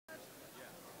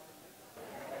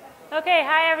Okay,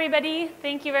 hi everybody.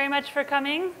 Thank you very much for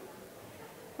coming.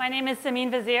 My name is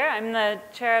Samin Vazir. I'm the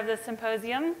chair of this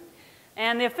symposium.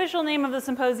 And the official name of the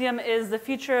symposium is The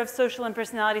Future of Social and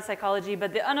Personality Psychology,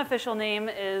 but the unofficial name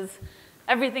is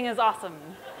Everything is Awesome.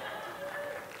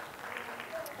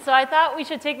 So I thought we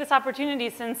should take this opportunity,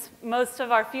 since most of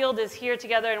our field is here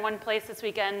together in one place this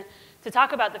weekend, to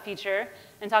talk about the future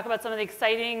and talk about some of the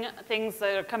exciting things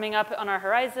that are coming up on our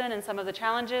horizon and some of the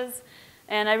challenges.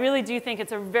 And I really do think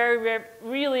it's a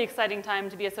really exciting time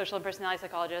to be a social and personality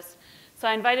psychologist. So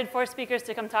I invited 4 speakers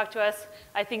to come talk to us.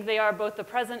 I think they are both the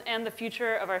present and the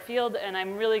future of our field, and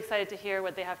I'm really excited to hear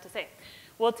what they have to say.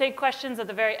 We'll take questions at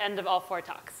the very end of all 4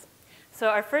 talks. So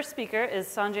our first speaker is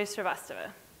Sanjay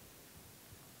Srivastava.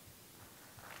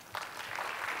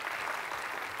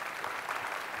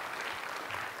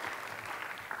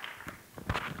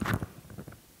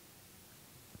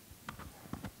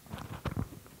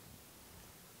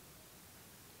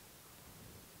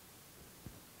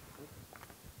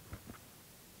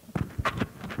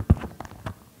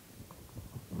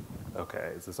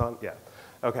 Okay, is this on? Yeah.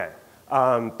 Okay.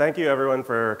 Thank you, everyone,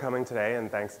 for coming today, and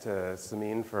thanks to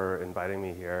Samin for inviting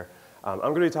me here. I'm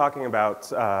going to be talking about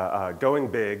going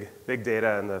big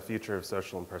data, and the future of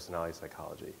social and personality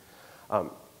psychology.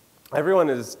 Everyone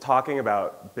is talking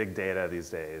about big data these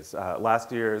days.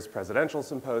 Last year's presidential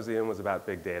symposium was about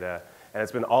big data, and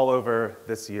it's been all over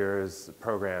this year's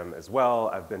program as well.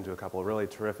 I've been to a couple of really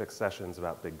terrific sessions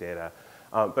about big data.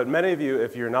 But many of you,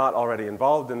 if you're not already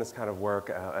involved in this kind of work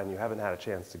and you haven't had a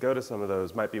chance to go to some of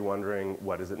those, might be wondering,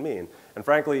 what does it mean? And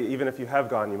frankly, even if you have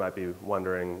gone, you might be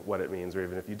wondering what it means, or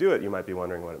even if you do it, you might be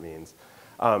wondering what it means.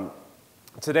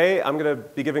 Today, I'm going to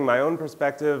be giving my own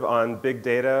perspective on big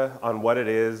data, on what it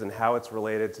is and how it's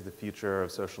related to the future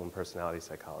of social and personality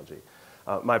psychology.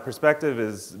 My perspective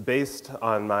is based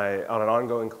on an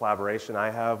ongoing collaboration I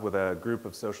have with a group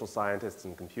of social scientists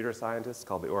and computer scientists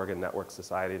called the Oregon Network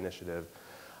Society Initiative.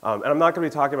 And I'm not going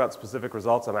to be talking about specific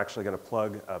results. I'm actually going to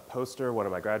plug a poster one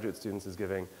of my graduate students is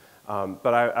giving.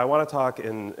 But I want to talk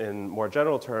in more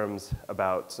general terms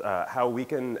about how we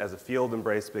can, as a field,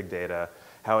 embrace big data,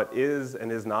 how it is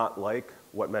and is not like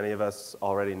what many of us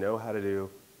already know how to do,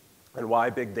 and why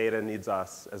big data needs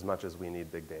us as much as we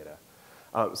need big data.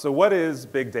 So what is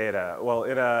big data? Well,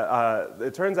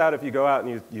 it turns out if you go out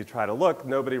and you try to look,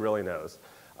 nobody really knows.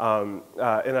 In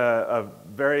a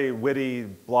very witty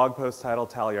blog post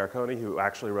titled, Tali Arconi, who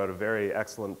actually wrote a very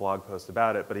excellent blog post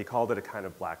about it, but he called it a kind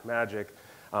of black magic.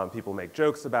 People make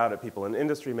jokes about it. People in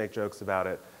industry make jokes about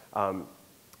it.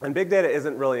 And big data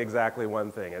isn't really exactly one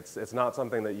thing. It's not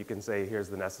something that you can say, here's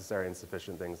the necessary and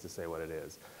sufficient things to say what it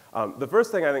is. The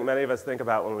first thing I think many of us think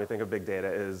about when we think of big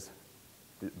data is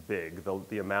big,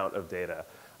 the amount of data.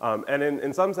 And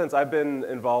in some sense, I've been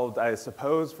involved, I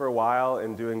suppose, for a while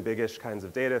in doing big-ish kinds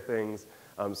of data things.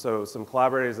 So some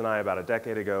collaborators and I, about a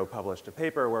decade ago, published a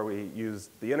paper where we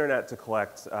used the internet to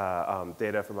collect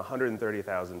data from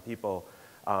 130,000 people.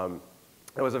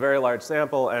 It was a very large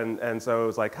sample, and so it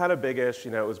was like kind of big-ish.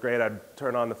 You know, it was great. I'd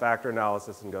turn on the factor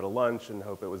analysis and go to lunch and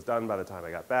hope it was done by the time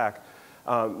I got back.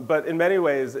 But in many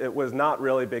ways, it was not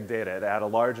really big data. It had a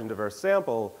large and diverse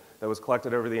sample that was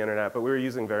collected over the internet, but we were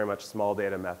using very much small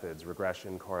data methods: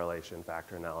 regression, correlation,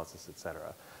 factor analysis, et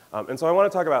cetera. And so I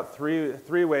want to talk about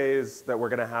three ways that we're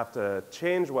going to have to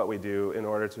change what we do in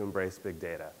order to embrace big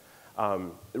data,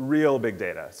 real big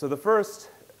data. So the first,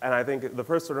 and I think the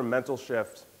first sort of mental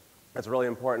shift that's really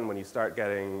important when you start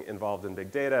getting involved in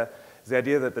big data, is the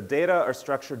idea that the data are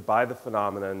structured by the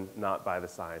phenomenon, not by the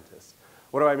scientist.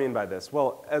 What do I mean by this?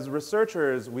 Well, as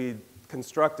researchers, we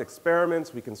construct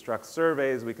experiments, we construct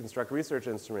surveys, we construct research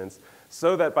instruments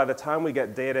so that by the time we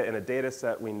get data in a data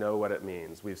set, we know what it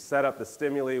means. We've set up the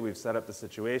stimuli, we've set up the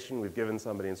situation, we've given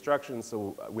somebody instructions,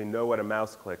 so we know what a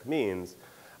mouse click means.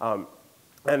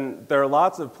 And there are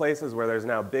lots of places where there's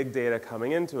now big data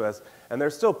coming into us, and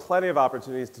there's still plenty of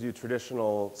opportunities to do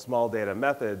traditional small data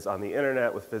methods on the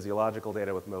internet with physiological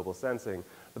data, with mobile sensing.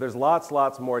 But there's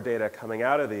lots more data coming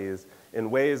out of these in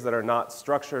ways that are not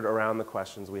structured around the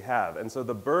questions we have. And so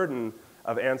the burden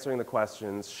of answering the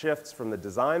questions shifts from the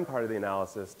design part of the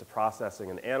analysis to processing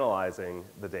and analyzing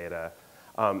the data.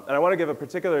 And I want to give a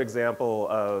particular example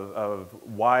of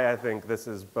why I think this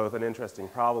is both an interesting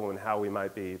problem and how we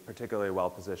might be particularly well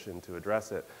positioned to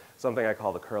address it, something I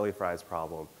call the curly fries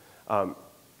problem.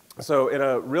 So in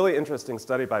a really interesting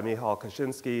study by Michal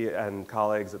Kaczynski and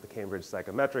colleagues at the Cambridge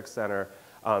Psychometrics Center,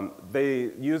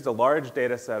 they used a large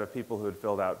data set of people who had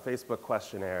filled out Facebook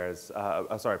questionnaires,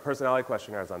 personality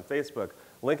questionnaires on Facebook,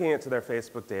 linking it to their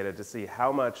Facebook data to see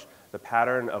how much the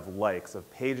pattern of likes, of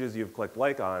pages you've clicked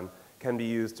like on, can be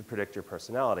used to predict your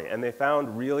personality. And they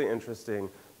found really interesting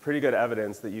pretty good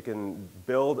evidence that you can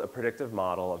build a predictive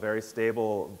model, a very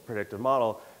stable predictive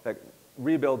model that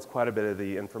rebuilds quite a bit of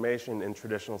the information in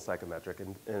traditional psychometric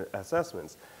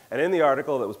assessments. And in the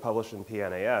article that was published in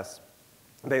PNAS,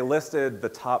 they listed the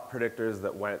top predictors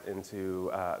that went into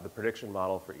the prediction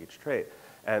model for each trait.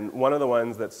 And one of the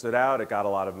ones that stood out, it got a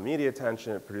lot of media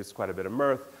attention, it produced quite a bit of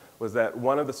mirth, was that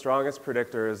one of the strongest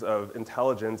predictors of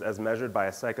intelligence as measured by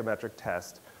a psychometric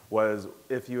test was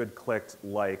if you had clicked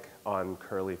like on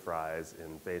curly fries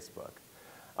in Facebook.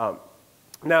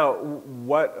 Now,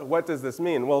 what does this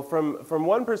mean? Well, from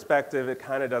one perspective, it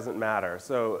kind of doesn't matter.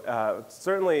 So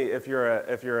certainly, if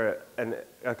you're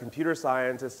a computer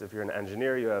scientist, if you're an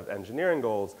engineer, you have engineering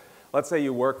goals. Let's say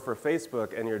you work for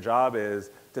Facebook and your job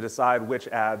is to decide which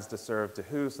ads to serve to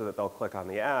who so that they'll click on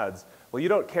the ads. Well, you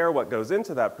don't care what goes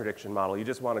into that prediction model. You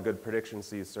just want a good prediction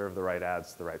so you serve the right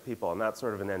ads to the right people. And that's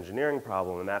sort of an engineering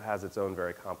problem, and that has its own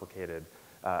very complicated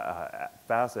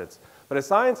facets. But as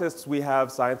scientists, we have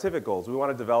scientific goals. We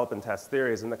want to develop and test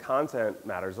theories, and the content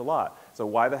matters a lot. So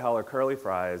why the hell are curly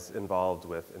fries involved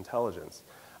with intelligence?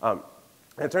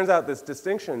 And it turns out this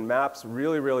distinction maps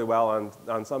really, really well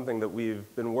on something that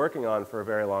we've been working on for a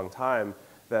very long time,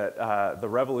 that the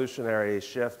revolutionary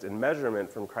shift in measurement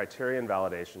from criterion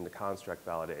validation to construct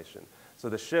validation. So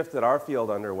the shift that our field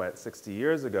underwent 60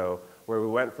 years ago, where we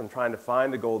went from trying to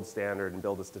find a gold standard and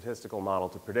build a statistical model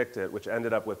to predict it, which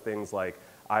ended up with things like,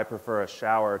 I prefer a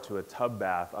shower to a tub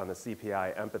bath on the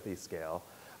CPI empathy scale,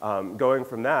 going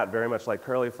from that, very much like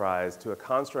curly fries, to a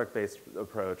construct-based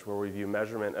approach where we view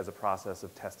measurement as a process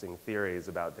of testing theories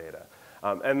about data.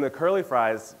 And the curly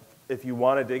fries, if you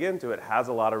want to dig into it, has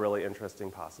a lot of really interesting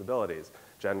possibilities.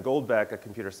 Jen Goldbeck, a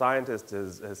computer scientist,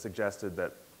 has suggested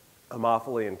that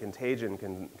homophily and contagion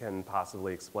can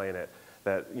possibly explain it,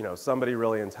 that somebody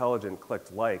really intelligent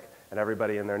clicked like, and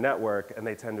everybody in their network, and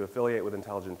they tend to affiliate with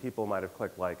intelligent people, might have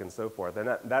clicked like, and so forth. And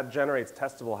that generates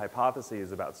testable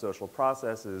hypotheses about social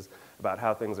processes, about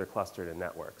how things are clustered in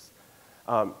networks.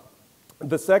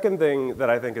 The second thing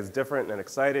that I think is different and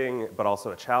exciting, but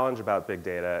also a challenge about big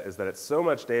data, is that it's so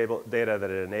much data that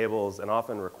it enables and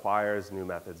often requires new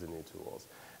methods and new tools.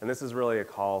 And this is really a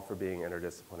call for being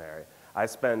interdisciplinary. I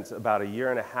spent about a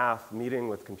year and a half meeting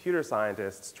with computer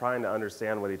scientists trying to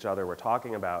understand what each other were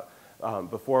talking about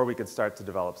before we could start to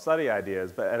develop study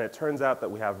ideas, and it turns out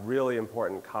that we have really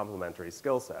important complementary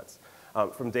skill sets.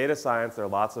 From data science, there are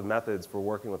lots of methods for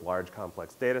working with large,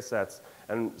 complex data sets,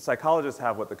 and psychologists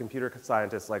have what the computer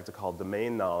scientists like to call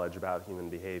domain knowledge about human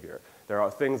behavior. There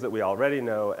are things that we already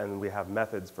know, and we have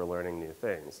methods for learning new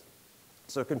things.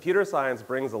 So computer science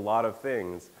brings a lot of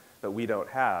things that we don't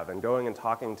have, and going and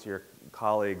talking to your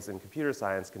colleagues in computer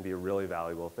science can be a really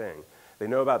valuable thing. They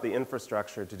know about the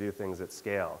infrastructure to do things at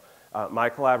scale. My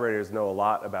collaborators know a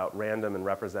lot about random and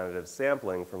representative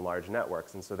sampling from large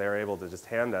networks, and so they're able to just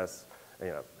hand us,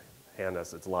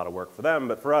 it's a lot of work for them,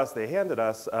 but for us, they handed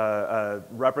us a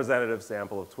representative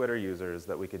sample of Twitter users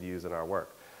that we could use in our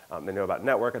work. They know about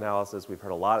network analysis. We've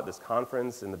heard a lot at this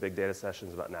conference in the big data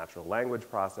sessions about natural language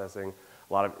processing,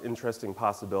 a lot of interesting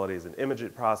possibilities in image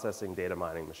processing, data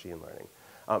mining, machine learning.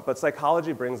 But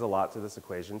psychology brings a lot to this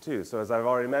equation too. So as I've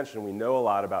already mentioned, we know a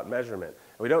lot about measurement.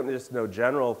 And we don't just know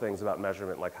general things about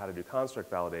measurement like how to do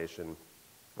construct validation.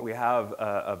 We have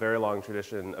a very long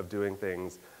tradition of doing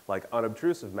things like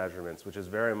unobtrusive measurements, which is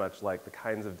very much like the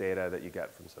kinds of data that you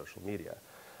get from social media.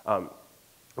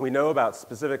 We know about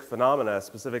specific phenomena,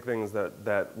 specific things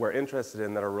that we're interested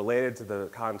in that are related to the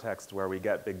context where we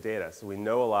get big data. So we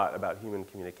know a lot about human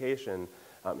communication,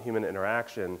 human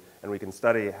interaction, and we can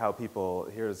study how people,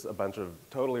 here's a bunch of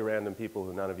totally random people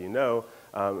who none of you know,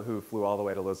 who flew all the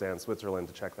way to Lausanne, Switzerland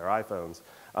to check their iPhones.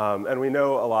 And we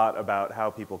know a lot about how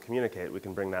people communicate. We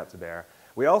can bring that to bear.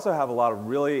 We also have a lot of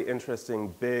really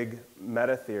interesting big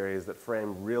meta theories that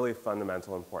frame really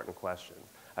fundamental important questions.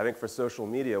 I think for social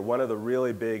media, one of the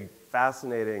really big,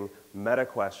 fascinating meta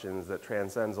questions that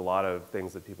transcends a lot of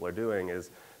things that people are doing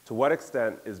is, to what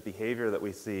extent is behavior that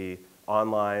we see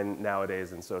online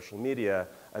nowadays in social media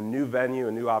a new venue,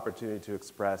 a new opportunity to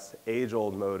express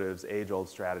age-old motives, age-old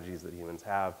strategies that humans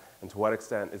have, and to what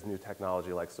extent is new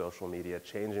technology like social media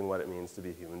changing what it means to be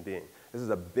a human being? This is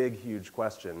a big, huge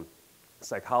question.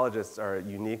 Psychologists are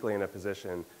uniquely in a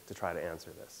position to try to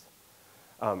answer this.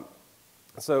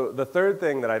 So the third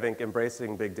thing that I think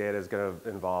embracing big data is going to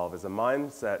involve is a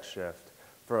mindset shift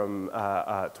from,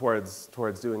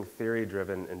 towards doing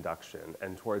theory-driven induction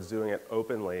and towards doing it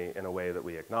openly in a way that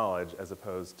we acknowledge, as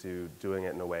opposed to doing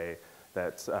it in a way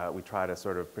that we try to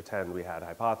sort of pretend we had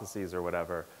hypotheses or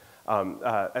whatever.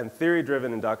 And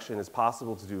theory-driven induction is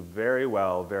possible to do very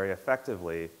well, very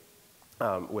effectively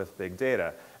with big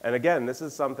data. And again, this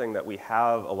is something that we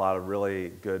have a lot of really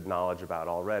good knowledge about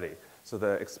already. So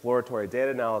the exploratory data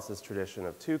analysis tradition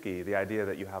of Tukey, the idea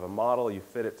that you have a model, you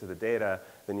fit it to the data,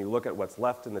 then you look at what's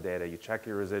left in the data, you check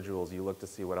your residuals, you look to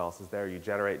see what else is there, you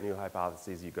generate new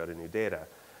hypotheses, you go to new data.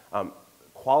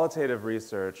 Qualitative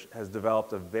research has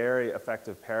developed a very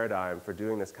effective paradigm for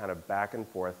doing this kind of back and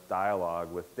forth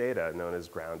dialogue with data known as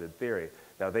grounded theory.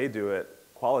 Now they do it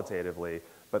qualitatively,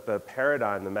 but the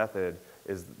paradigm, the method,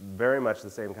 is very much the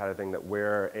same kind of thing that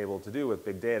we're able to do with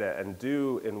big data and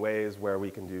do in ways where we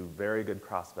can do very good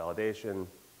cross-validation,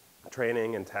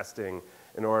 training and testing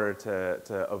in order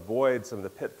to avoid some of the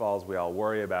pitfalls we all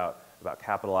worry about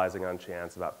capitalizing on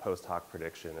chance, about post hoc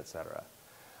prediction, et cetera.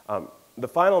 The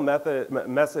final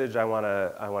message I want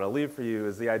to leave for you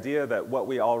is the idea that what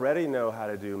we already know how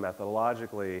to do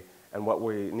methodologically and what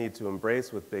we need to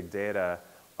embrace with big data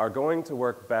are going to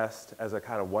work best as a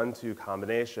kind of 1-2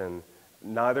 combination,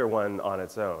 neither one on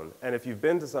its own. And if you've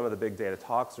been to some of the big data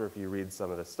talks or if you read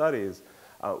some of the studies,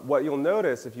 what you'll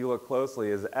notice if you look closely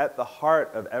is at the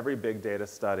heart of every big data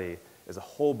study is a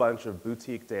whole bunch of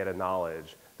boutique data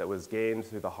knowledge that was gained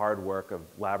through the hard work of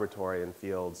laboratory and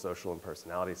field social and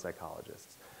personality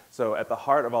psychologists. So at the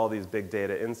heart of all these big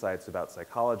data insights about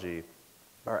psychology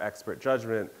are expert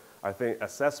judgment, are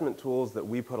assessment tools that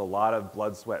we put a lot of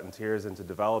blood, sweat, and tears into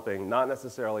developing, not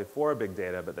necessarily for big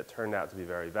data, but that turned out to be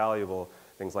very valuable.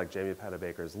 Things like Jamie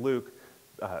Pettabaker's Luke,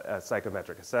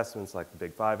 psychometric assessments like the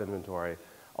Big Five inventory.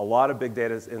 A lot of big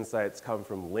data insights come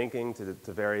from linking to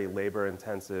very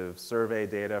labor-intensive survey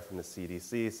data from the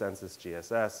CDC, Census,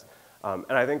 GSS.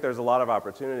 And I think there's a lot of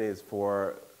opportunities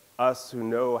for us who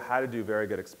know how to do very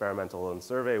good experimental and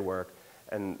survey work,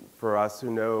 and for us who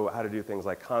know how to do things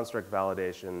like construct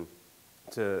validation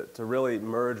to really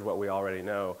merge what we already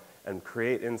know and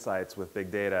create insights with big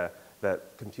data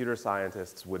that computer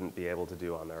scientists wouldn't be able to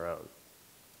do on their own.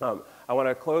 I want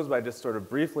to close by just sort of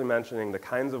briefly mentioning the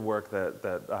kinds of work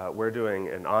that we're doing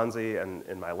in ONSI and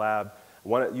in my lab.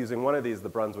 Using one of these, the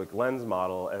Brunswick lens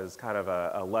model, as kind of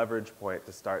a leverage point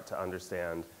to start to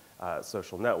understand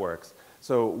social networks.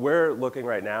 So we're looking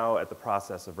right now at the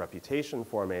process of reputation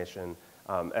formation,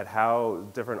 at how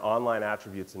different online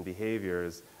attributes and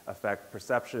behaviors affect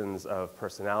perceptions of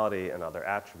personality and other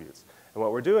attributes. And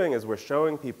what we're doing is we're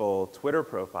showing people Twitter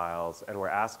profiles and we're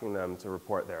asking them to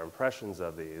report their impressions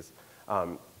of these.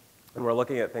 And we're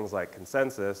looking at things like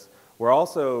consensus. We're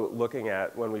also looking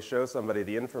at, when we show somebody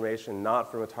the information not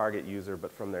from a target user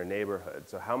but from their neighborhood.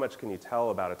 So how much can you tell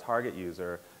about a target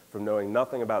user from knowing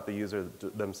nothing about the user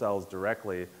themselves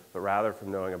directly, but rather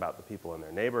from knowing about the people in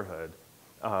their neighborhood.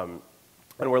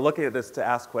 And we're looking at this to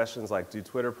ask questions like, do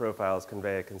Twitter profiles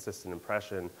convey a consistent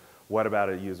impression? What about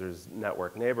a user's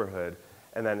network neighborhood?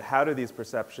 And then how do these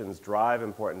perceptions drive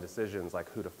important decisions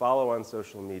like who to follow on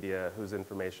social media, whose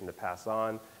information to pass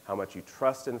on, how much you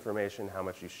trust information, how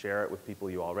much you share it with people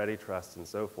you already trust, and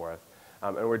so forth.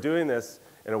 And we're doing this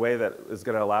in a way that is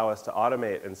going to allow us to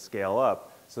automate and scale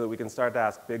up so that we can start to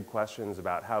ask big questions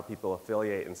about how people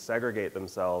affiliate and segregate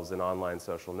themselves in online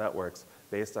social networks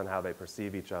based on how they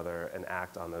perceive each other and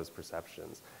act on those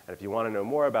perceptions. And if you want to know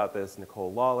more about this,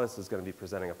 Nicole Lawless is going to be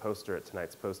presenting a poster at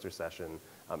tonight's poster session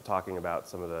talking about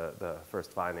some of the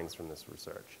first findings from this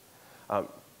research.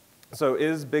 So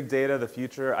is big data the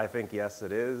future? I think yes,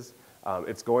 it is.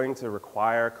 It's going to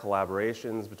require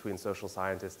collaborations between social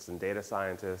scientists and data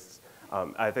scientists.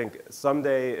 I think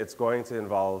someday it's going to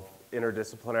involve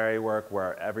interdisciplinary work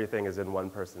where everything is in one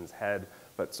person's head.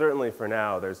 But certainly for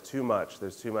now, there's too much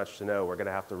to know. We're going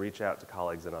to have to reach out to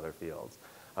colleagues in other fields.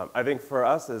 I think for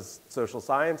us as social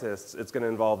scientists, it's going to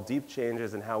involve deep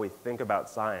changes in how we think about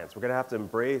science. We're going to have to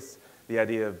embrace the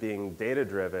idea of being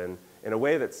data-driven in a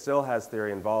way that still has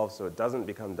theory involved so it doesn't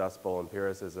become Dust Bowl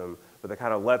empiricism, but that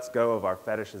kind of lets go of our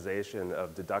fetishization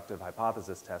of deductive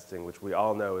hypothesis testing, which we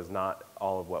all know is not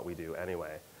all of what we do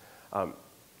anyway.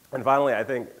 And finally, I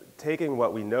think taking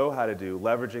what we know how to do,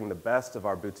 leveraging the best of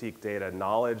our boutique data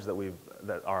knowledge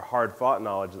that our hard-fought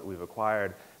knowledge that we've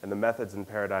acquired, and the methods and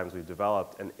paradigms we've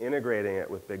developed, and integrating it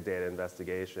with big data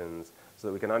investigations so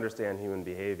that we can understand human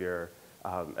behavior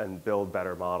and build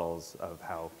better models of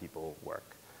how people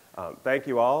work. Thank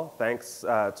you all. Thanks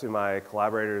to my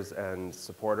collaborators and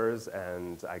supporters,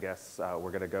 and I guess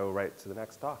we're going to go right to the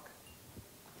next talk.